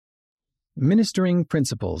Ministering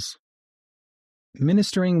principles.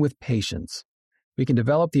 Ministering with patience. We can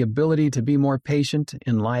develop the ability to be more patient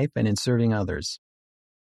in life and in serving others.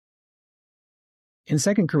 In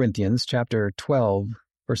 2 Corinthians chapter 12,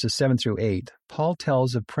 verses 7 through 8, Paul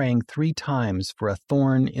tells of praying 3 times for a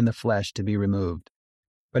thorn in the flesh to be removed.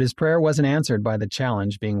 But his prayer wasn't answered by the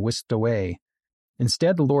challenge being whisked away.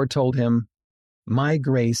 Instead, the Lord told him, "My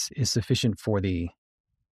grace is sufficient for thee."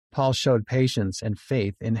 Paul showed patience and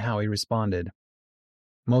faith in how he responded.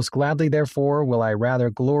 "Most gladly, therefore, will I rather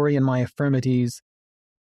glory in my infirmities,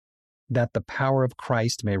 that the power of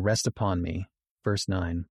Christ may rest upon me." Verse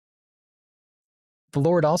 9. The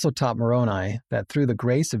Lord also taught Moroni that through the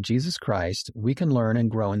grace of Jesus Christ we can learn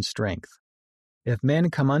and grow in strength. "If men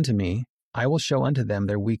come unto me, I will show unto them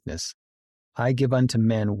their weakness. I give unto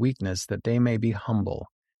men weakness that they may be humble,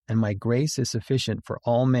 and my grace is sufficient for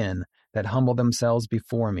all men that humble themselves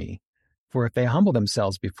before me. For if they humble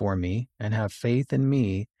themselves before me, and have faith in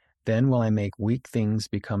me, then will I make weak things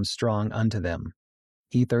become strong unto them."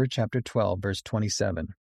 Ether chapter 12, verse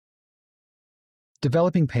 27.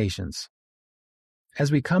 Developing patience.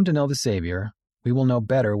 As we come to know the Savior, we will know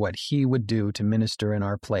better what He would do to minister in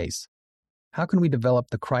our place. How can we develop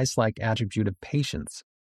the Christ-like attribute of patience?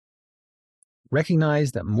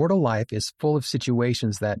 Recognize that mortal life is full of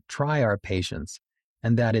situations that try our patience,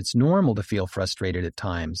 and that it's normal to feel frustrated at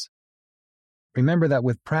times. Remember that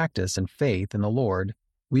with practice and faith in the Lord,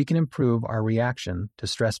 we can improve our reaction to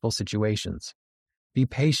stressful situations. Be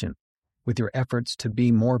patient with your efforts to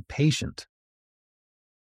be more patient.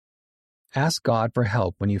 Ask God for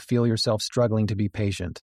help when you feel yourself struggling to be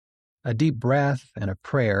patient. A deep breath and a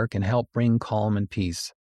prayer can help bring calm and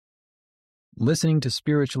peace. Listening to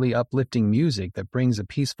spiritually uplifting music that brings a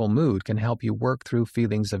peaceful mood can help you work through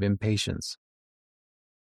feelings of impatience.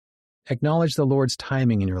 Acknowledge the Lord's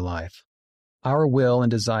timing in your life. Our will and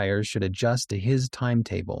desires should adjust to His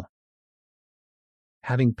timetable.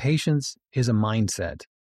 Having patience is a mindset.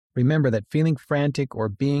 Remember that feeling frantic or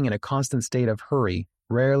being in a constant state of hurry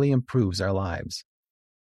rarely improves our lives.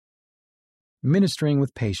 Ministering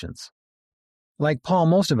with patience. Like Paul,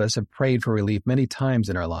 most of us have prayed for relief many times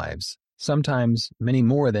in our lives, sometimes many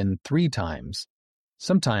more than 3 times.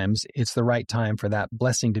 Sometimes it's the right time for that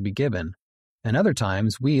blessing to be given, and other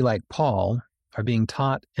times we, like Paul, are being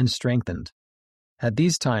taught and strengthened. At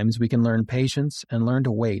these times, we can learn patience and learn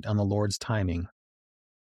to wait on the Lord's timing.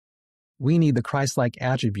 We need the Christ-like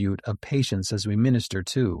attribute of patience as we minister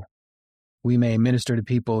too. We may minister to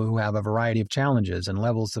people who have a variety of challenges and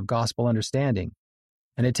levels of gospel understanding,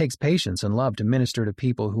 and it takes patience and love to minister to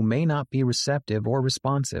people who may not be receptive or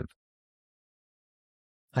responsive.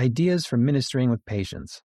 Ideas for ministering with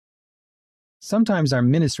patience. Sometimes our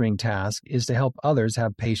ministering task is to help others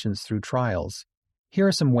have patience through trials. Here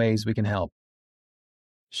are some ways we can help.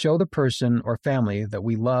 Show the person or family that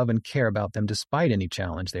we love and care about them despite any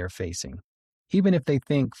challenge they are facing, even if they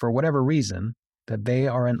think, for whatever reason, that they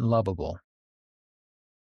are unlovable.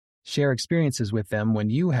 Share experiences with them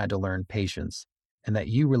when you had to learn patience and that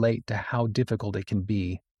you relate to how difficult it can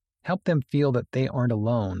be. Help them feel that they aren't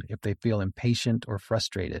alone if they feel impatient or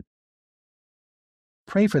frustrated.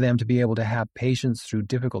 Pray for them to be able to have patience through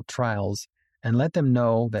difficult trials and let them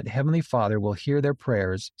know that Heavenly Father will hear their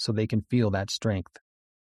prayers so they can feel that strength.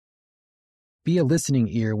 Be a listening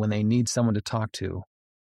ear when they need someone to talk to.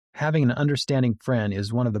 Having an understanding friend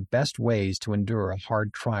is one of the best ways to endure a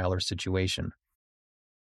hard trial or situation.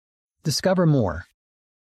 Discover more.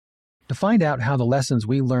 To find out how the lessons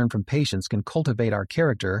we learn from patience can cultivate our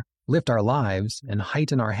character, lift our lives, and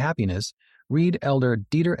heighten our happiness, read Elder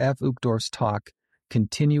Dieter F. Uchtdorf's talk,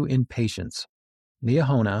 Continue in Patience.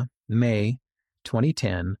 Liahona, May,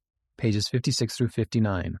 2010, pages 56 through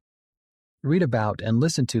 59. Read about and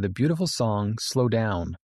listen to the beautiful song, Slow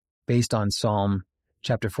Down, based on Psalm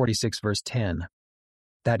chapter 46, verse 10.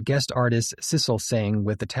 That guest artist Sissel sang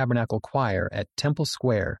with the Tabernacle Choir at Temple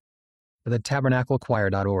Square,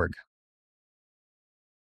 thetabernaclechoir.org.